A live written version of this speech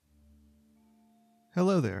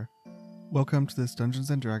Hello there. Welcome to this Dungeons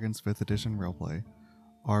 & Dragons 5th edition roleplay.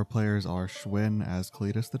 Our players are Schwinn as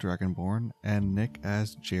Cletus the Dragonborn and Nick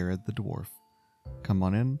as Jared the Dwarf. Come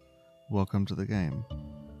on in. Welcome to the game.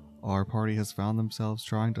 Our party has found themselves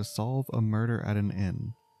trying to solve a murder at an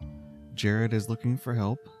inn. Jared is looking for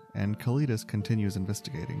help, and Cletus continues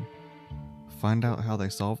investigating. Find out how they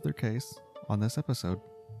solve their case on this episode.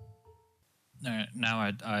 Now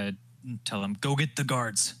I tell him, go get the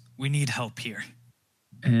guards. We need help here.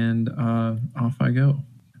 And off I go.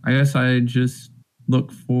 I guess I just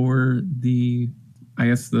look for the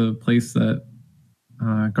place that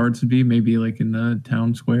guards would be, maybe like in the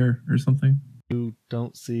town square or something. You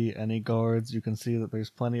don't see any guards. You can see that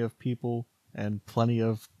there's plenty of people and plenty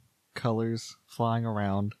of colors flying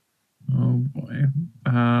around. Oh boy.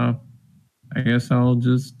 I guess I'll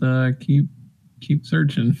just keep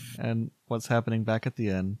searching. And what's happening back at the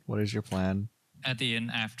inn? What is your plan? At the inn,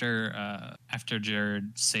 after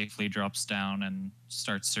Jared safely drops down and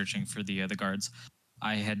starts searching for the guards,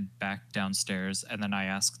 I head back downstairs, and then I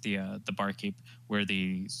ask the barkeep where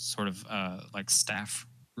the sort of like staff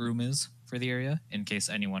room is for the area, in case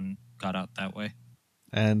anyone got out that way.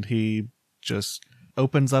 And he just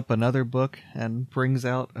opens up another book and brings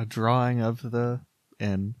out a drawing of the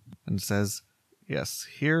inn and says, "Yes,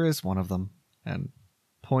 here is one of them," and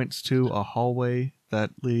points to a hallway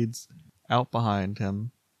that leads out behind him.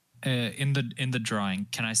 In the drawing,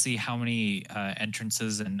 can I see how many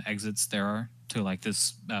entrances and exits there are to like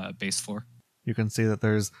this base floor? You can see that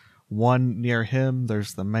there's one near him,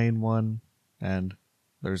 there's the main one, and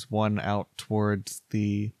there's one out towards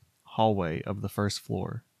the hallway of the first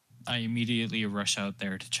floor. I immediately rush out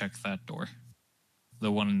there to check that door, the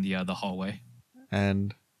one in the hallway.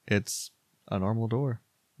 And it's a normal door.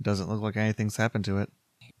 It doesn't look like anything's happened to it.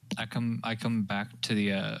 I come back to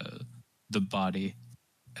the body,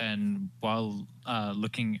 and while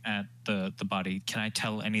looking at the body, can I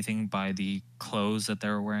tell anything by the clothes that they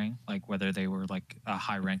were wearing, like whether they were like a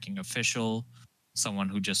high-ranking official, someone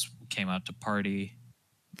who just came out to party?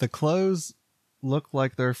 The clothes look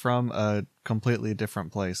like they're from a completely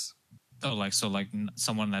different place. Oh, like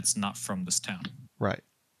someone that's not from this town. Right.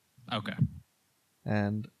 Okay.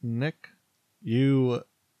 And Nick, you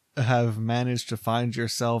have managed to find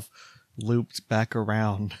yourself looped back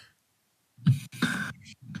around.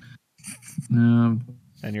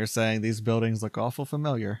 And you're saying these buildings look awful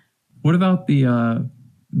familiar. What about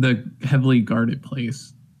the heavily guarded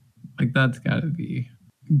place? Like, that's got to be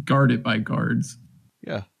guarded by guards.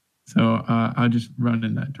 Yeah. So I'll just run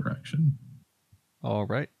in that direction. All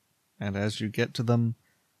right. And as you get to them,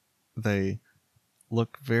 they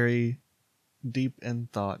look very deep in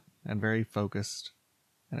thought and very focused.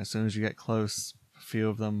 And as soon as you get close, a few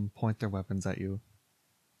of them point their weapons at you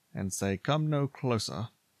and say, "Come no closer."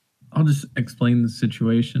 I'll just explain the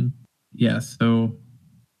situation. Yeah, so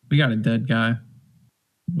we got a dead guy.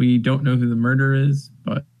 We don't know who the murderer is,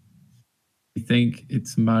 but we think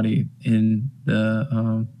it's somebody in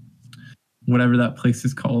the whatever that place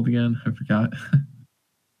is called again. I forgot.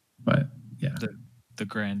 But yeah. The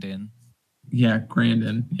Grand Inn. Yeah, Grand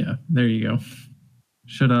Inn. Yeah, there you go.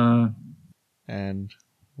 Should And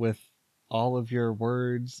with all of your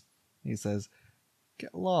words, he says,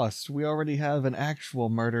 "Get lost. We already have an actual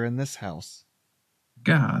murder in this house."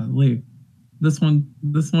 Golly. This one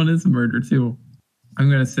is a murder too. I'm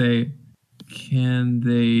gonna say, can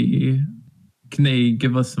they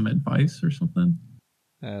give us some advice or something?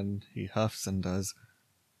 And he huffs and does,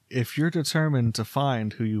 "If you're determined to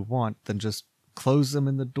find who you want, then just close them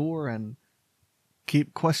in the door and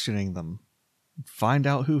keep questioning them. Find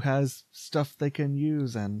out who has stuff they can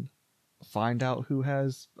use and find out who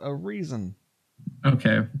has a reason."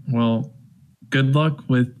 Okay, well, good luck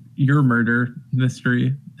with your murder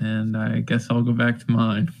mystery, and I guess I'll go back to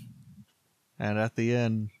mine. And at the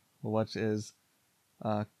end, what is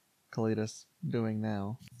Cletus doing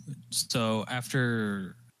now? So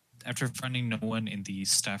after finding no one in the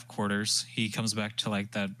staff quarters, he comes back to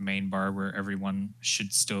like that main bar where everyone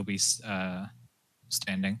should still be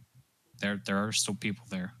standing. There are still people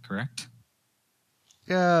there, correct?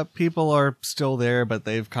 Yeah, people are still there, but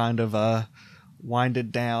they've kind of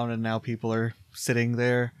winded down, and now people are sitting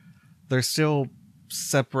there. They're still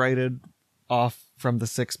separated off from the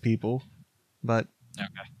 6 people, but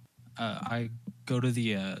okay. I go to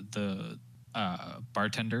the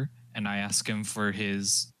bartender and I ask him for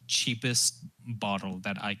his cheapest bottle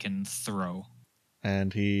that I can throw.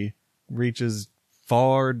 And he reaches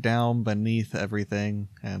far down beneath everything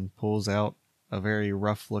and pulls out a very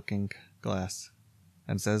rough-looking glass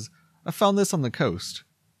and says, "I found this on the coast.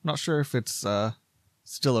 Not sure if it's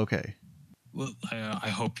still okay." Well, I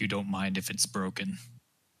hope you don't mind if it's broken.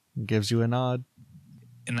 Gives you a nod.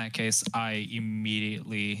 In that case, I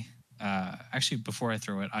immediately, actually, before I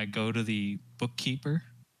throw it, I go to the bookkeeper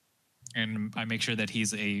and I make sure that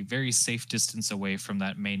he's a very safe distance away from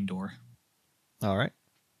that main door. All right.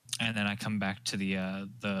 And then I come back to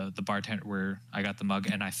the bartender where I got the mug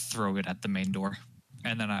and I throw it at the main door.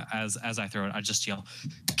 And then as I throw it, I just yell,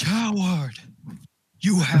 "Coward!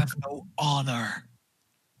 You have no honor.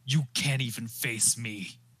 You can't even face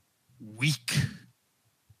me. Weak."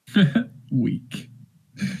 Weak.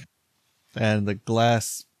 And the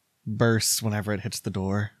glass bursts whenever it hits the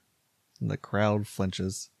door. And the crowd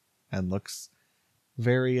flinches and looks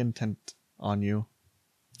very intent on you.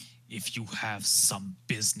 If you have some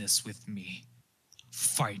business with me,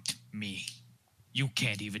 fight me. You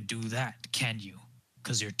can't even do that, can you?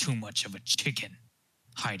 Because you're too much of a chicken,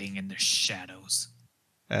 hiding in the shadows.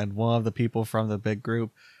 And one of the people from the big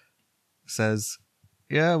group says,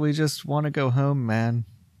 "Yeah, we just want to go home, man."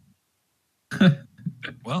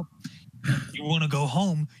 Well, you want to go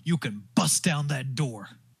home, you can bust down that door.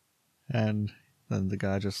 And then the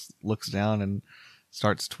guy just looks down and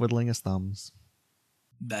starts twiddling his thumbs.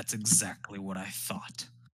 That's exactly what I thought.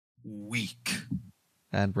 Weak.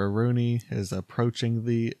 And Raruni is approaching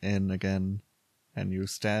the inn again, and you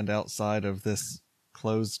stand outside of this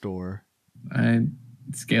closed door. I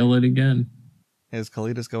scale it again. Is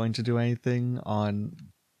Kalidas going to do anything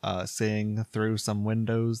on seeing through some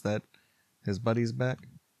windows that his buddy's back?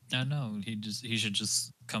 No, he should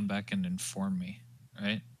just come back and inform me,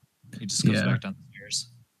 right? He just goes back downstairs.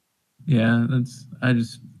 Yeah, I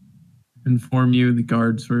just inform you the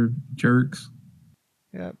guards were jerks.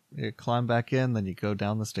 Yeah, you climb back in, then you go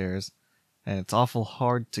down the stairs, and it's awful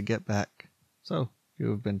hard to get back. So, you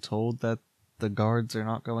have been told that the guards are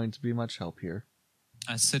not going to be much help here.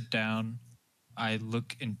 I sit down, I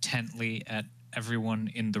look intently at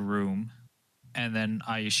everyone in the room, and then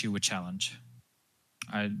I issue a challenge.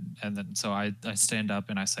 I stand up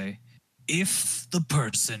and I say, if the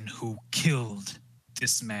person who killed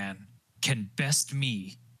this man can best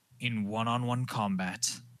me in one-on-one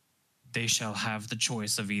combat, they shall have the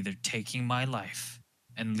choice of either taking my life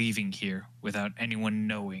and leaving here without anyone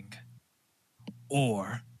knowing,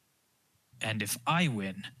 or, and if I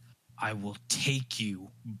win, I will take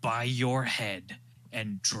you by your head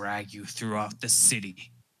and drag you throughout the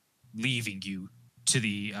city, leaving you to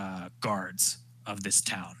the guards of this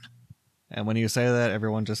town. And when you say that,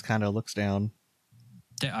 everyone just kind of looks down.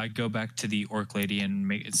 I go back to the orc lady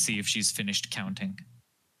and see if she's finished counting.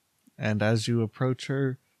 And as you approach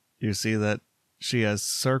her, you see that she has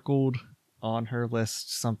circled on her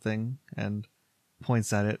list something and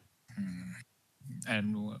points at it.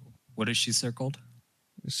 And what has she circled?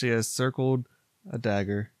 She has circled a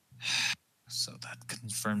dagger. So that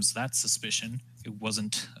confirms that suspicion. It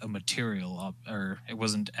wasn't a material, or it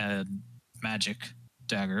wasn't a magic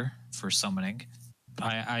dagger for summoning.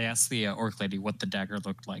 I asked the orc lady what the dagger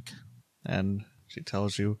looked like. And she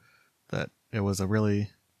tells you that it was a really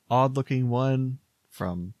odd-looking one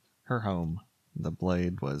from her home. The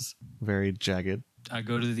blade was very jagged. I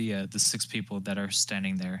go to the 6 people that are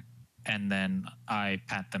standing there, and then I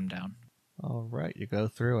pat them down. All right, you go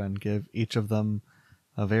through and give each of them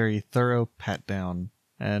a very thorough pat down.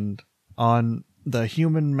 And on the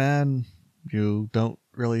human man, you don't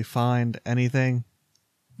really find anything.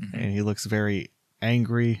 Mm-hmm. And he looks very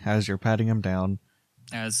angry as you're patting him down.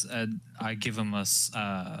 As I give him a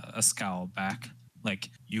scowl back, like,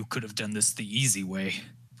 you could have done this the easy way,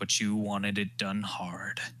 but you wanted it done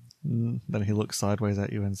hard. Then he looks sideways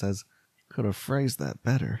at you and says, "Could have phrased that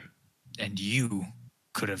better." And you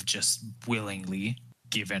could have just willingly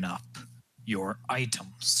given up your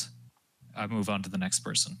items. I move on to the next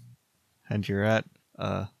person. And you're at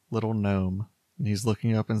a little gnome. And he's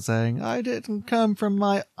looking up and saying, "I didn't come from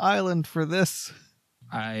my island for this."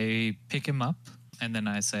 I pick him up, and then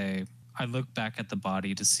I say, I look back at the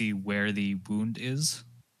body to see where the wound is.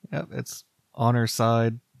 Yep, it's on her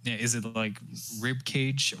side. Yeah, is it like rib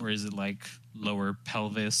cage, or is it like lower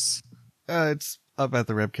pelvis? It's up at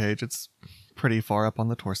the rib cage. It's pretty far up on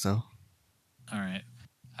the torso. All right.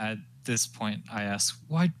 At this point, I ask,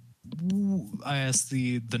 why? I ask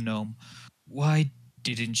the gnome, why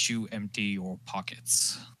didn't you empty your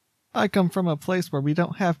pockets? I come from a place where we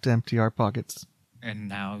don't have to empty our pockets.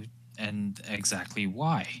 And exactly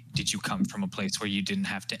why did you come from a place where you didn't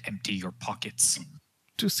have to empty your pockets?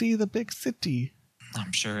 To see the big city.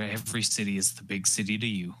 I'm sure every city is the big city to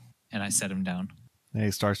you. And I set him down. And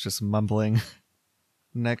he starts just mumbling.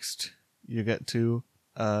 Next, you get to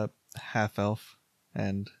a half-elf,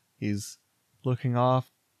 and he's looking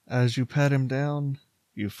off. As you pat him down,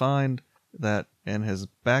 you find that in his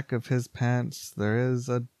back of his pants there is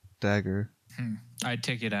a dagger. I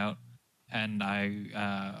take it out and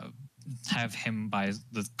I have him by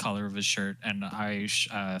the collar of his shirt, and I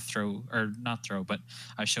throw, or not throw, but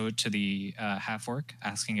I show it to the half orc,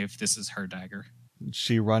 asking if this is her dagger.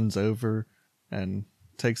 She runs over and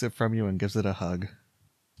takes it from you and gives it a hug.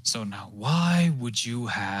 So now, why would you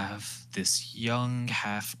have this young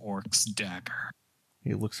half orc's dagger?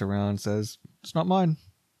 He looks around and says, "It's not mine."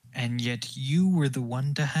 And yet you were the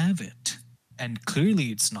one to have it. And clearly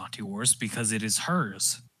it's not yours because it is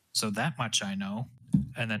hers. So that much I know.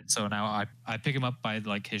 And then so now I pick him up by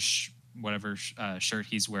like his whatever shirt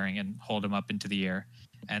he's wearing and hold him up into the air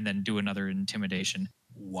and then do another intimidation.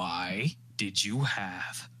 Why did you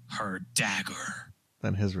have her dagger?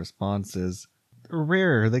 Then his response is, "They're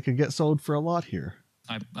rare. They could get sold for a lot here."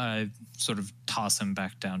 I sort of toss him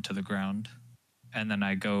back down to the ground. And then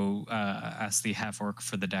I go ask the half orc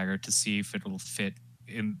for the dagger to see if it will fit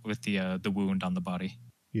in with the wound on the body.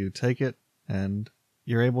 You take it, and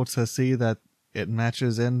you're able to see that it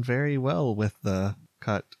matches in very well with the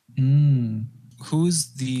cut.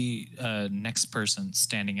 Who's the next person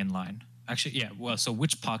standing in line? Actually, yeah. Well, so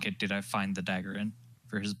which pocket did I find the dagger in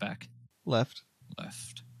for his back? Left.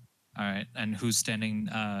 Left. All right. And who's standing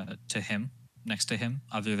to him, next to him,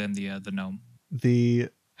 other than the gnome? The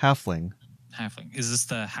halfling. Halfling. Is this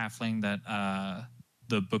the halfling that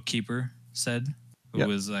the bookkeeper said, who Yep.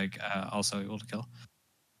 was like also able to kill?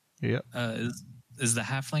 Yep. Is the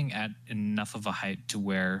halfling at enough of a height to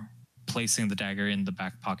where placing the dagger in the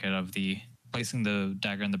back pocket of the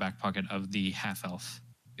half elf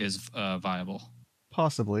is viable?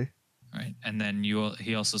 Possibly. Right. And then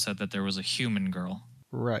he also said that there was a human girl.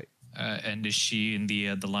 Right. And is she in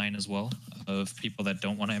the line as well of people that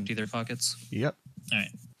don't want to empty their pockets? Yep. All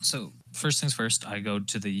right. So first things first, I go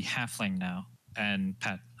to the halfling now and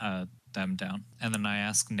pat them down, and then I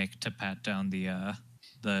ask Nick to pat down the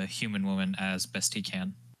human woman as best he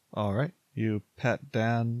can. All right. You pat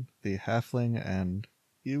down the halfling, and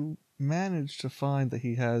you manage to find that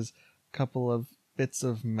he has a couple of bits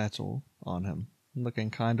of metal on him, looking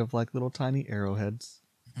kind of like little tiny arrowheads.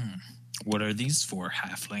 What are these for,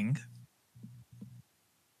 halfling?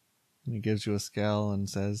 And he gives you a scowl and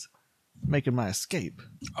says, "Making my escape.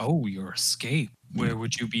 Oh, your escape. Where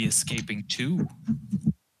would you be escaping to?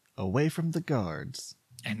 Away from the guards.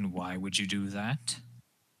 And why would you do that?"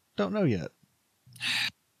 Don't know yet."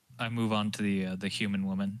 I move on to the human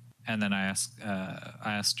woman, and then I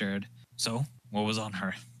ask Jared, "So, what was on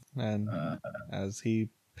her?" And as he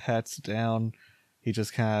pats down, he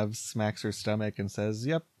just kind of smacks her stomach and says,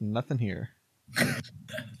 "Yep, nothing here."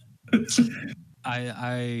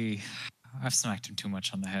 I've smacked him too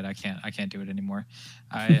much on the head. I can't do it anymore.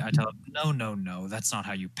 I tell him, no, that's not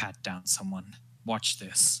how you pat down someone. Watch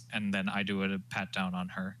this. And then I do a pat down on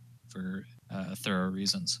her for thorough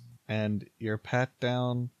reasons. And your pat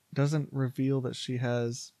down doesn't reveal that she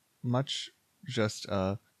has much, just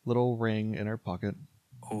a little ring in her pocket.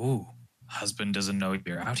 Oh, husband doesn't know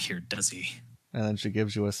you're out here, does he? And then she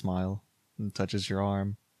gives you a smile and touches your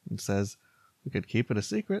arm and says, "We could keep it a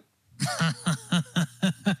secret."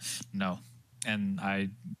 No. And I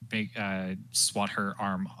swat her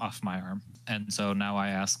arm off my arm. And so now I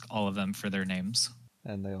ask all of them for their names.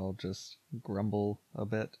 And they all just grumble a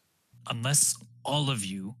bit. Unless all of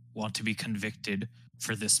you want to be convicted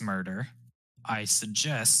for this murder, I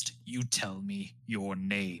suggest you tell me your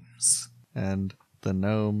names. And the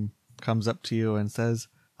gnome comes up to you and says,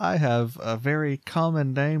 "I have a very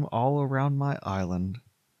common name all around my island.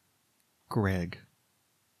 Greg."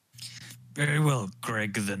 Very well,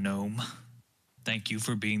 Greg the gnome. Thank you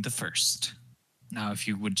for being the first. Now, if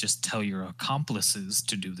you would just tell your accomplices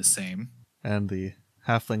to do the same. And the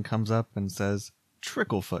halfling comes up and says,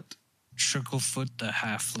 "Tricklefoot." Tricklefoot the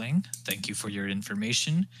halfling, thank you for your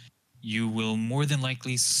information. You will more than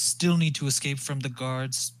likely still need to escape from the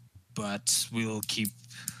guards, but we'll keep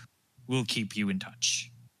you in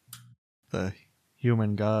touch. The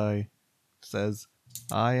human guy says,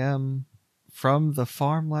 "I am from the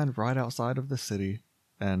farmland right outside of the city,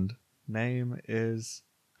 and name is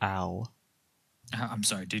Al." I'm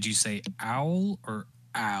sorry, did you say owl or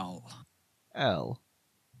owl? Al.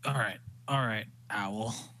 All right,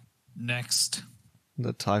 owl. Next.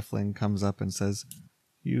 The tiefling comes up and says,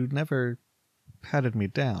 "You never patted me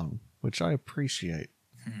down, which I appreciate."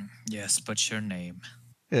 Yes, but your name?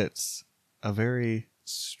 It's a very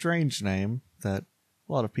strange name that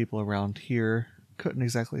a lot of people around here couldn't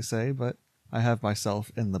exactly say, but I have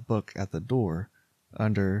myself in the book at the door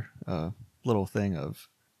under a little thing of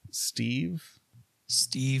Steve.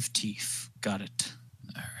 Steve Teef. Got it.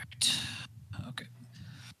 All right. Okay.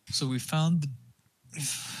 So we found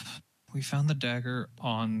the dagger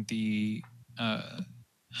on the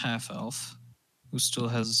half elf, who still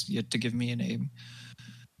has yet to give me a name.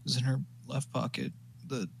 It was in her left pocket.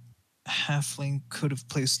 The halfling could have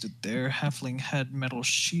placed it there. Halfling had metal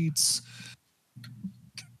sheets.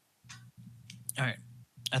 All right.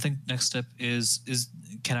 I think next step is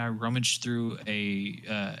can I rummage through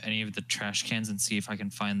any of the trash cans and see if I can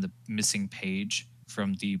find the missing page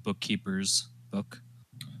from the bookkeeper's book?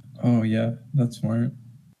 Oh yeah, that's smart.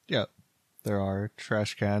 Yeah, there are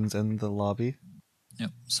trash cans in the lobby.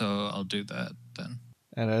 Yep. So I'll do that then.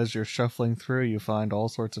 And as you're shuffling through, you find all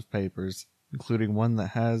sorts of papers, including one that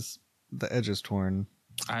has the edges torn.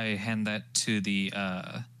 I hand that to the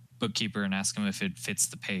bookkeeper and ask him if it fits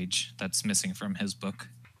the page that's missing from his book.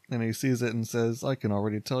 And he sees it and says, I can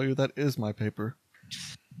already tell you that is my paper.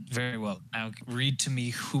 Very well. Now read to me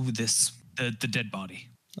who the dead body.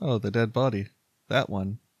 Oh, the dead body. That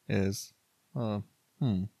one is...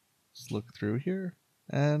 Let's look through here.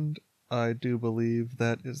 And I do believe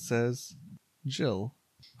that it says Jill.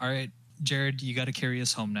 All right, Jared, you got to carry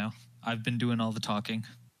us home now. I've been doing all the talking.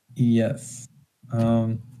 Yes.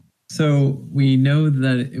 So we know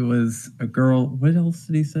that it was a girl. What else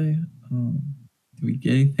did he say? Did we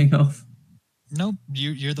get anything else? Nope,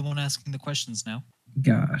 you're the one asking the questions now.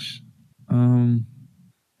 Gosh. And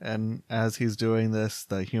as he's doing this,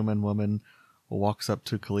 the human woman walks up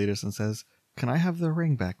to Kalidas and says, Can I have the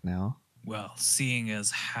ring back now? Well, seeing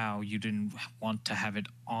as how you didn't want to have it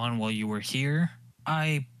on while you were here,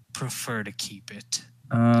 I prefer to keep it.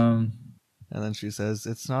 And then she says,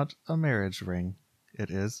 It's not a marriage ring.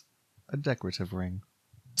 It is a decorative ring.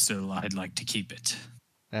 Still, I'd like to keep it.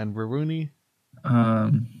 And Raruni?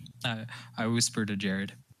 I whispered to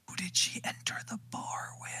Jared, who did she enter the bar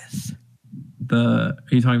with? Are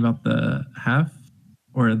you talking about the half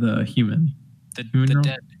or the human? The girl?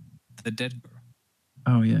 dead girl.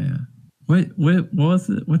 Oh yeah. What was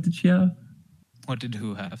it? What did she have? What did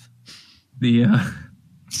who have? The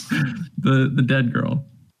the dead girl.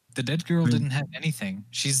 The dead girl didn't have anything.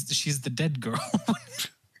 She's the dead girl.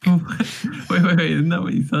 wait, isn't that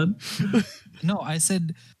what you said? No, I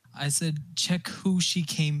said check who she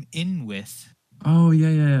came in with. Oh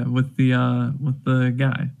yeah, with the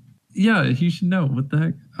guy. Yeah, he should know. What the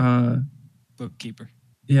heck? Bookkeeper.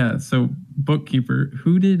 Yeah, so bookkeeper,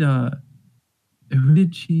 who did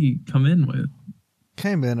she come in with?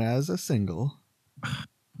 Came in as a single. Oh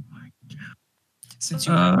my God. Since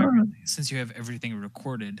you have everything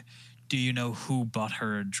recorded, do you know who bought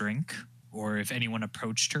her a drink or if anyone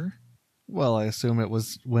approached her? Well, I assume it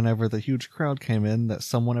was whenever the huge crowd came in that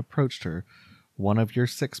someone approached her. One of your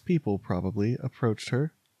 6 people probably approached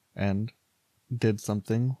her and did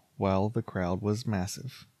something while the crowd was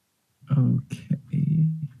massive. Okay.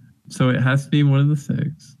 So it has to be one of the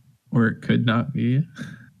 6, or it could not be.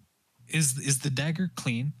 Is the dagger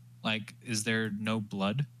clean? Like, is there no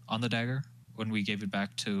blood on the dagger when we gave it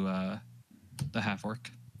back to the half-orc?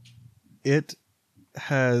 It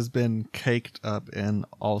has been caked up in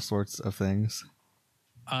all sorts of things.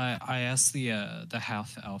 I asked the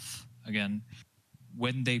half-elf again,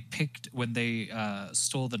 when they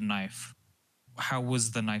stole the knife, how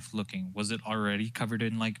was the knife looking? Was it already covered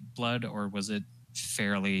in like blood, or was it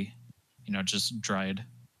fairly, just dried?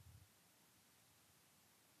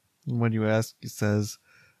 When you ask, he says,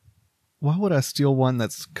 why would I steal one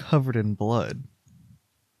that's covered in blood?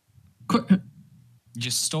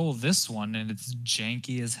 You stole this one and it's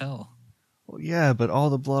janky as hell. Well, yeah, but all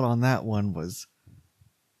the blood on that one was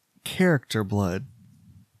character blood.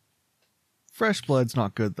 Fresh blood's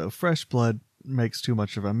not good, though. Fresh blood makes too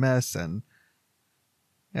much of a mess, and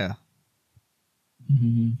yeah.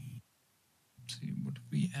 Mm-hmm. Let's see, what did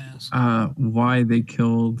we ask? Why they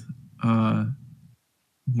killed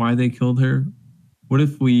her? What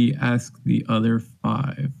if we ask the other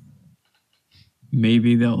 5?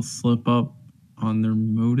 Maybe they'll slip up on their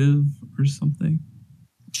motive or something.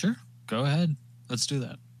 Sure, go ahead. Let's do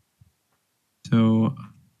that. So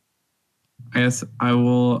I guess I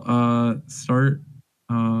will start.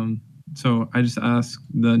 So I just ask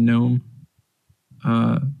the gnome,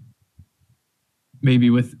 maybe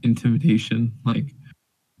with intimidation, like,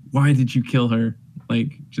 why did you kill her?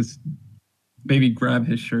 Like, just maybe grab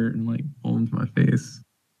his shirt and like pull him to my face.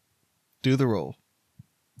 Do the roll.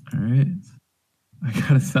 All right. I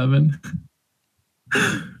got a 7.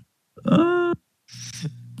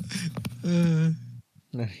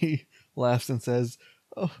 And he laughs and says,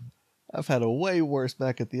 oh, I've had a way worse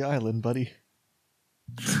back at the island, buddy.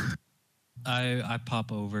 I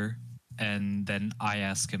pop over and then I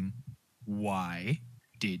ask him, why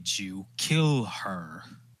did you kill her?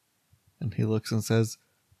 And he looks and says,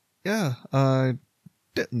 Yeah, I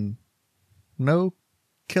didn't. No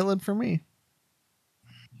killing for me.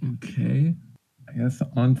 Okay. I guess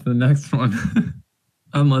on to the next one.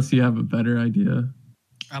 Unless you have a better idea.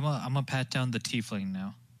 I'm a pat down the tiefling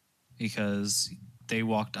now because they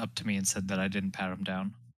walked up to me and said that I didn't pat them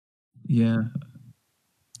down. Yeah.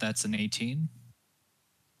 That's an 18.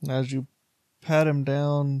 As you pat him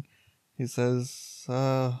down, he says,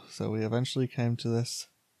 so we eventually came to this.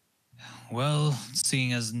 Well,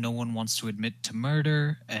 seeing as no one wants to admit to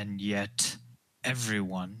murder, and yet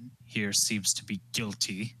everyone here seems to be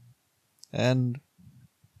guilty. And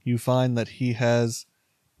you find that he has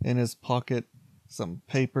in his pocket some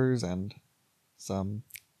papers and some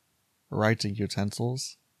writing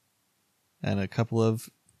utensils and a couple of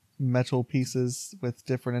metal pieces with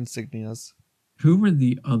different insignias. Who were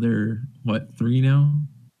the other, 3 now?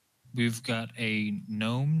 We've got a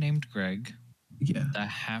gnome named Greg, Yeah. the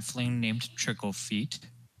halfling named Tricklefeet,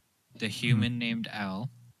 the human named Al,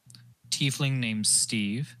 tiefling named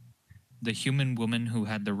Steve, the human woman who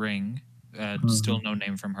had the ring, still no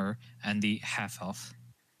name from her, and the half-elf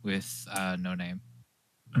with no name.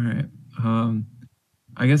 All right.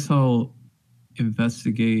 I guess I'll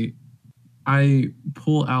investigate. I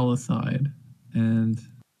pull Al aside and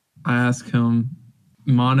I ask him,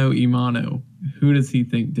 mano y mano, who does he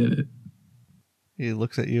think did it? He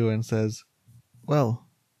looks at you and says, well,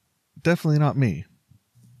 definitely not me.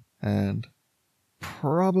 And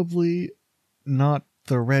probably not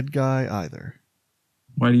the red guy either.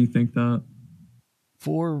 Why do you think that?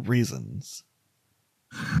 For reasons.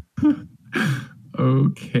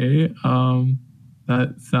 Okay.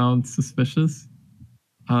 That sounds suspicious.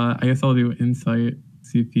 I guess I'll do insight,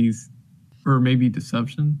 see if he's, or maybe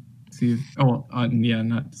deception. See if, yeah,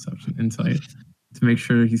 not deception, insight, to make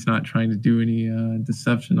sure he's not trying to do any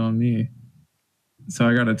deception on me. So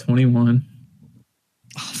I got a 21.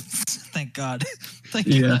 Oh, thank God. Thank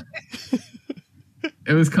Yeah. God.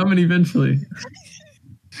 It was coming eventually.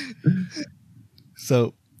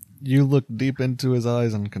 So you look deep into his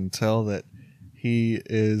eyes and can tell that he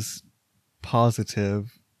is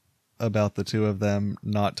positive about the two of them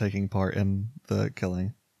not taking part in the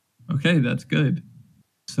killing. Okay, that's good.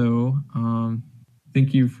 So,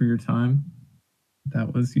 thank you for your time.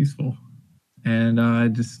 That was useful. And I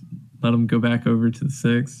just let him go back over to the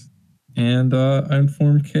 6. And I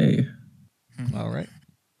informed Kay. All right.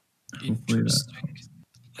 Interesting.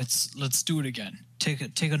 Let's do it again.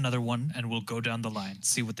 Take another one, and we'll go down the line.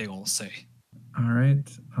 See what they all say. All right.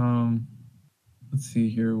 Let's see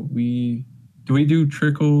here. Do we do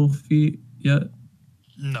trickle feet yet?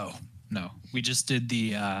 No. We just did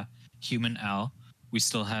the human Al. We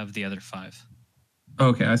still have the other 5.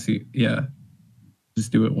 Okay, I see. Yeah.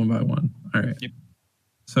 Just do it one by one. All right. Yep.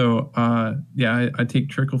 So, yeah, I take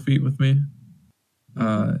trickle feet with me.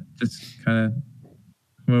 Just kind of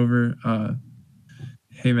come over.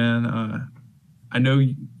 Hey, man, I know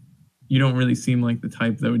you don't really seem like the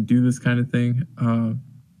type that would do this kind of thing.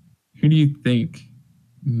 Who do you think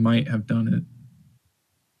might have done it?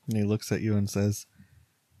 And he looks at you and says,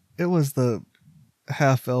 it was the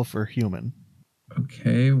half-elf or human.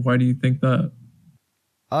 Okay, why do you think that?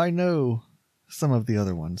 I know some of the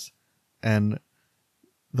other ones. And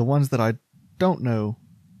the ones that I don't know,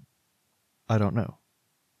 I don't know.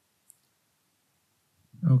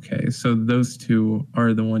 Okay, so those 2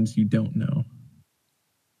 are the ones you don't know.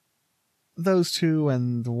 Those 2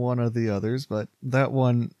 and one of the others, but that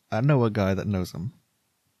one, I know a guy that knows him.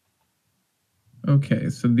 Okay,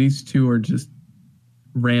 so these 2 are just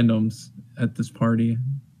randoms at this party.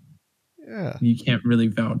 Yeah. You can't really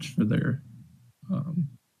vouch for their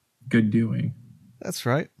good doing. That's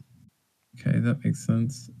right. Okay, that makes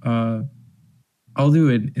sense. I'll do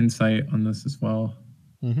an insight on this as well.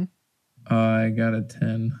 Mm-hmm. I got a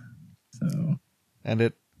 10. So. And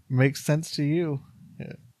it makes sense to you.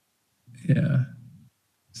 Yeah.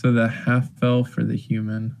 So the half fell for the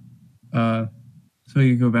human. So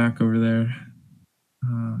you go back over there.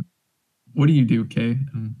 What do you do, Kay,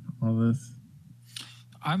 in all this?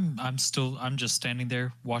 I'm just standing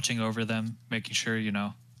there watching over them, making sure,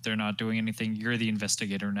 they're not doing anything. You're the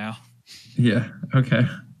investigator now. Yeah. Okay.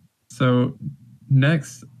 So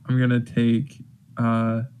next I'm gonna take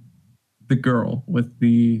the girl with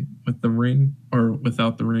the ring, or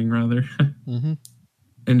without the ring rather. Mm-hmm.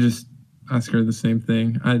 And just ask her the same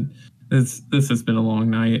thing. This has been a long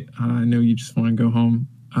night. I know you just want to go home.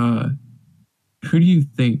 Who do you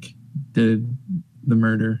think did the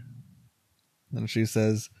murder? And she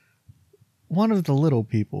says, one of the little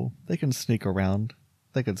people. They can sneak around.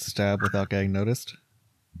 They could stab without getting noticed.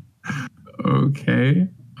 Okay.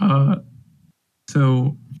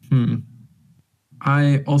 So,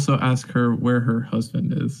 I also ask her where her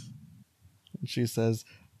husband is. And she says,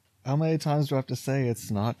 how many times do I have to say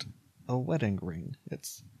it's not a wedding ring?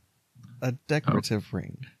 It's a decorative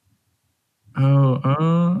ring.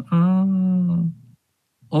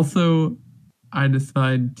 Also, I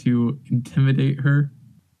decide to intimidate her.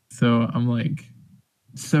 So I'm like,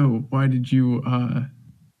 so why did you,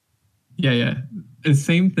 yeah. The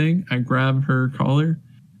same thing. I grab her collar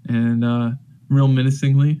and, real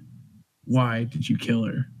menacingly, why did you kill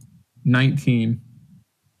her? 19.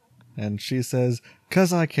 And she says,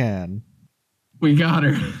 'cause I can. We got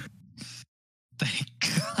her. Thank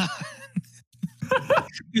God.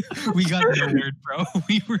 We got nowhere, bro.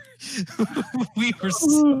 We were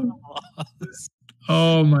so lost.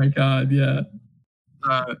 Oh my God. Yeah.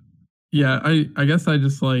 Yeah. I guess I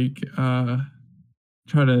just like,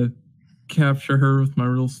 try to capture her with my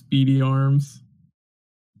real speedy arms,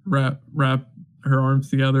 wrap her arms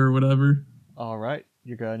together or whatever. All right.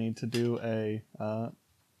 You're going to need to do a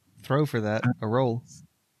throw for that, a roll.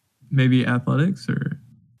 Maybe athletics or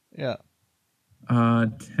Yeah.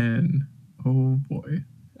 10. Oh boy.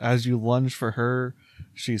 As you lunge for her,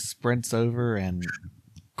 she sprints over and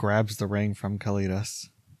grabs the ring from Kalidas.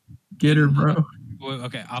 Get her, bro.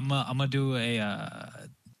 Okay, I'm gonna do a.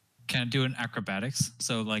 Can I do an acrobatics?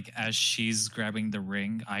 So like as she's grabbing the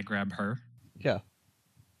ring, I grab her. Yeah.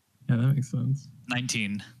 Yeah, that makes sense.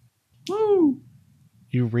 19. Woo!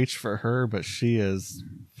 You reach for her, but she is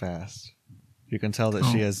fast. You can tell that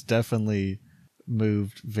she has definitely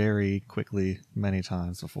moved very quickly many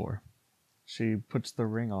times before. She puts the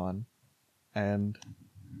ring on and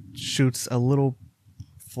shoots a little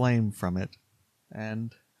flame from it,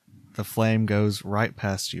 and the flame goes right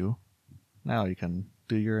past you. Now you can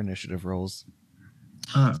do your initiative rolls.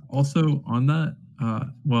 Also on that,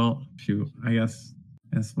 well, shoot, I guess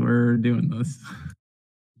we're doing this.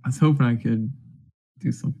 I was hoping I could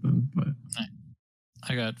do something, but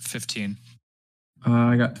I got 15.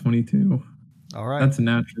 I got 22. All right. That's a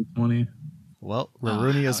natural 20. Well,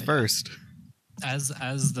 Raruni is hell yeah. first. As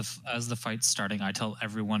the fight's starting, I tell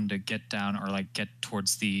everyone to get down or like get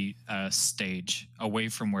towards the stage, away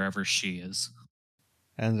from wherever she is.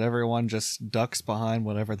 And everyone just ducks behind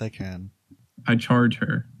whatever they can. I charge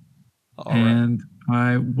her. All and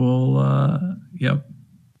right. I will,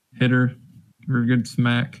 hit her. Give her a good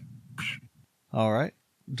smack. All right.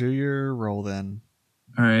 Do your roll then.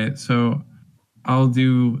 All right. So I'll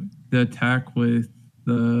do the attack with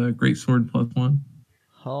the greatsword +1.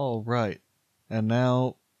 All right. And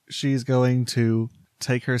now she's going to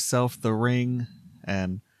take herself the ring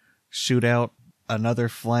and shoot out another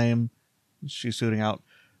flame. She's shooting out a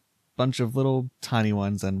bunch of little tiny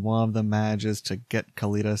ones, and one of them manages to get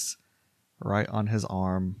Kalidas right on his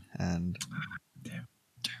arm, and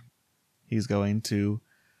he's going to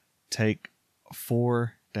take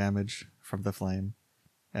 4 damage from the flame.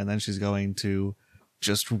 And then she's going to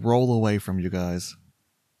just roll away from you guys.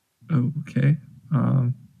 Okay.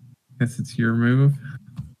 Guess it's your move.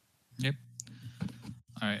 Yep.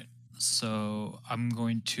 All right. So I'm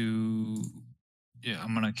going to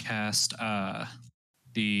cast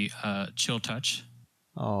the chill touch.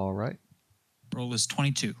 All right. Roll is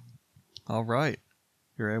 22. All right.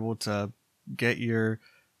 You're able to get your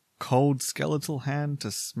cold skeletal hand to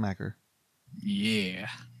smack her. Yeah.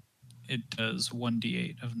 It does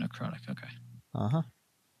 1d8 of necrotic. Okay. Uh-huh.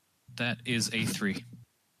 That is a 3.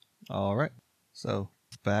 All right. So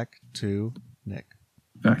back to Nick.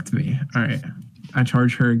 Back to me. All right. I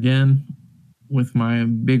charge her again with my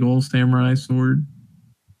big old samurai sword.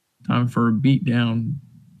 Time for a beat down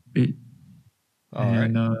bit. All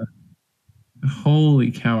right.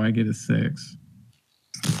 Holy cow, I get a 6.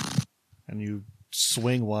 And you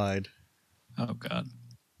swing wide. Oh, God.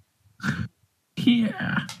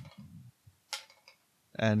 Yeah.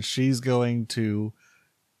 And she's going to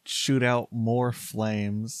shoot out more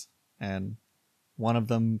flames, and one of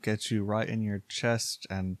them gets you right in your chest,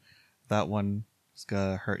 and that one is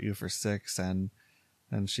going to hurt you for 6, and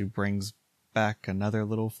then she brings back another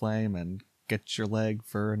little flame and gets your leg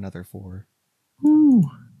for another 4. Ooh.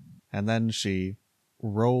 And then she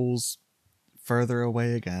rolls further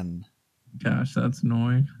away again. Gosh, that's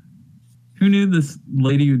annoying. Who knew this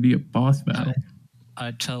lady would be a boss battle?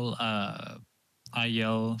 I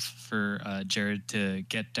yell for Jared to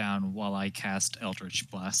get down while I cast Eldritch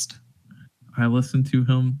Blast. I listen to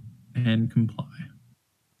him and comply.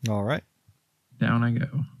 All right. Down I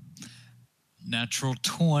go. Natural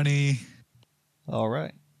 20. All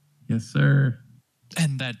right. Yes, sir.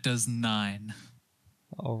 And that does 9.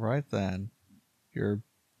 All right, then. Your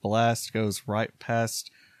blast goes right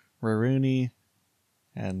past Raruni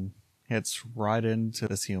and hits right into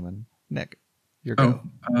this human. Nick. Your go.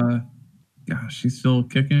 Gosh, she's still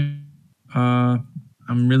kicking.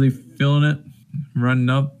 I'm really feeling it. I'm running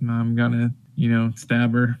up. I'm gonna,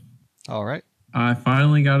 stab her. All right. I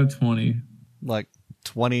finally got a 20. Like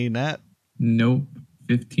 20 net. Nope.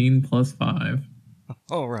 15 plus 5.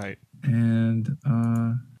 All right. And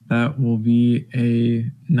that will be a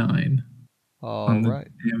 9. All right.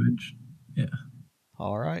 Damage. Yeah.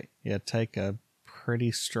 All right. You take a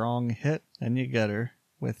pretty strong hit and you get her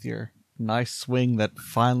with your nice swing that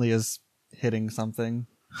finally is hitting something.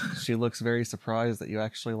 She looks very surprised that you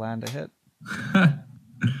actually land a hit.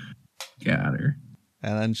 Got her.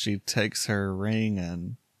 And then she takes her ring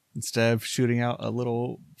and instead of shooting out a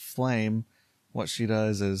little flame, what she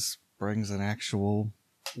does is brings an actual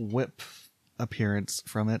whip appearance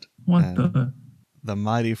from it. What and the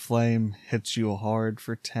mighty flame hits you hard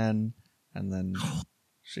for 10, and then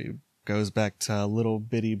she goes back to a little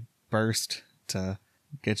bitty burst to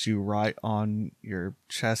get you right on your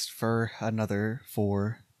chest for another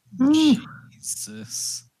 4.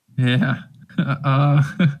 Jesus. Yeah.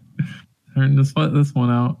 Starting to sweat this one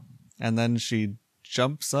out. And then she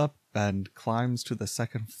jumps up and climbs to the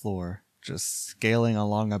second floor, just scaling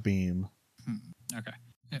along a beam. Okay.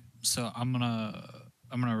 Yeah, so I'm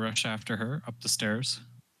gonna rush after her up the stairs.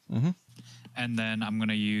 Mm-hmm. And then I'm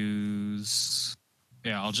gonna use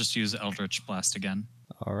I'll just use Eldritch Blast again.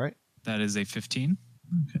 All right. That is a 15.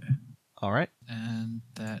 Okay. All right. And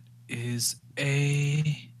that is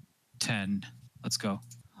a 10. Let's go.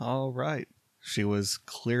 All right. She was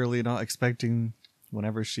clearly not expecting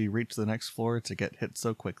whenever she reached the next floor to get hit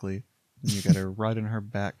so quickly. And you get her right in her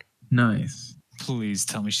back. Nice. Please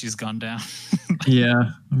tell me she's gone down.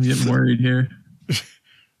 Yeah, I'm getting worried here.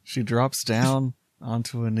 She drops down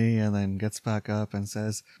onto a knee and then gets back up and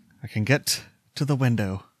says, I can get to the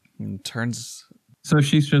window. And turns. So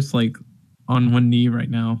she's just like on one knee right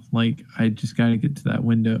now. Like, I just got to get to that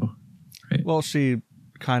window. Right? Well, she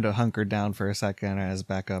kind of hunkered down for a second and is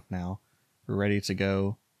back up now. Ready to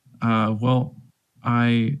go. Well,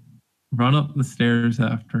 I run up the stairs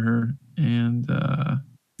after her, and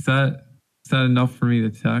is that enough for me to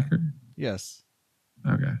attack her? Yes.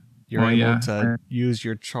 Okay. You're able to use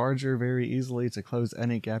your charger very easily to close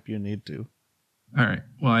any gap you need to. All right.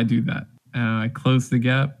 Well, I do that. I close the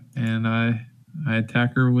gap, and I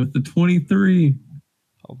attack her with the 23.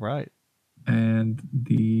 All right. And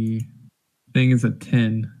the thing is a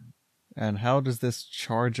 10. And how does this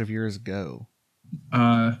charge of yours go?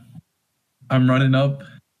 I'm running up.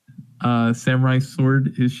 Samurai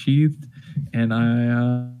sword is sheathed, and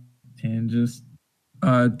I just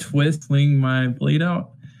swing my blade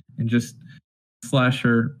out and just slash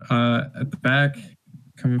her at the back,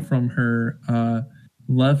 coming from her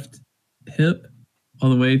left hip all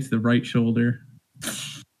the way to the right shoulder.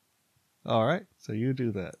 All right, so you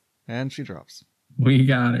do that, and she drops. We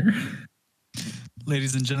got her.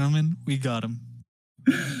 Ladies and gentlemen, we got him.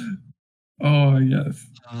 Oh, yes.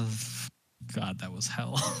 God, that was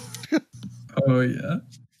hell. Oh, yeah.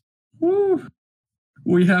 Woo.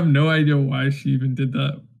 We have no idea why she even did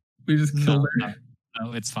that. We just killed her.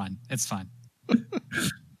 No, it's fine. It's fine.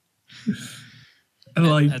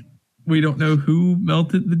 And we don't know who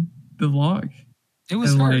melted the lock. It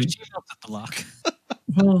was her. She melted the lock.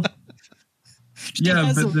 Well, she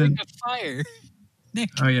has a ring of fire.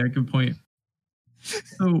 Nick. Oh, yeah, good point.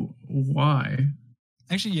 So why?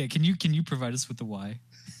 Actually, yeah. Can you provide us with the why?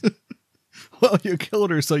 Well, you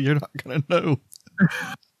killed her, so you're not gonna know.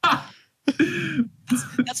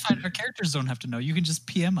 That's fine. Our characters don't have to know. You can just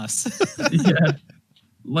PM us. Yeah.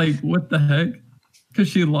 Like, what the heck? Because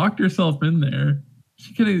she locked herself in there.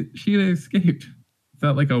 She could have escaped. Is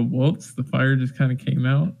that like a whoops? The fire just kind of came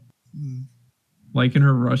out. Like in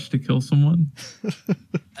her rush to kill someone.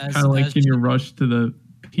 Kind of like in your rush to the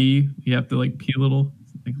pee. You have to like pee a little.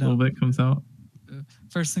 Like a little bit comes out.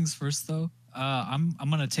 First things first, though. I'm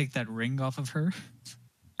gonna take that ring off of her.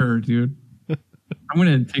 Sure, dude. I'm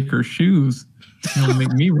gonna take her shoes. It's gonna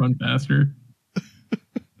make me run faster.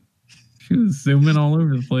 She was zooming all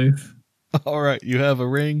over the place. All right, you have a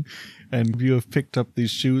ring, and you have picked up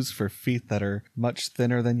these shoes for feet that are much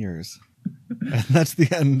thinner than yours. And that's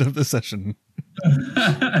the end of the session.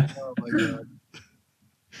 Oh my god.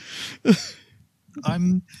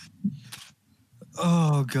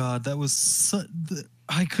 Oh god, that was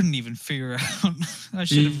I couldn't even figure out. I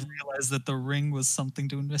should have realized that the ring was something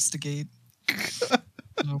to investigate.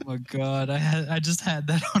 Oh my god, I just had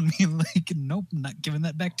that on me. Like, nope, I'm not giving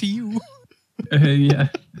that back to you. Yeah.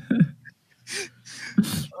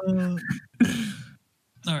 All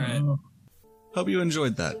right. Hope you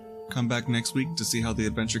enjoyed that. Come back next week to see how the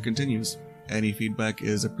adventure continues. Any feedback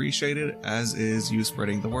is appreciated, as is you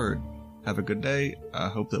spreading the word. Have a good day. I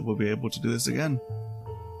hope that we'll be able to do this again.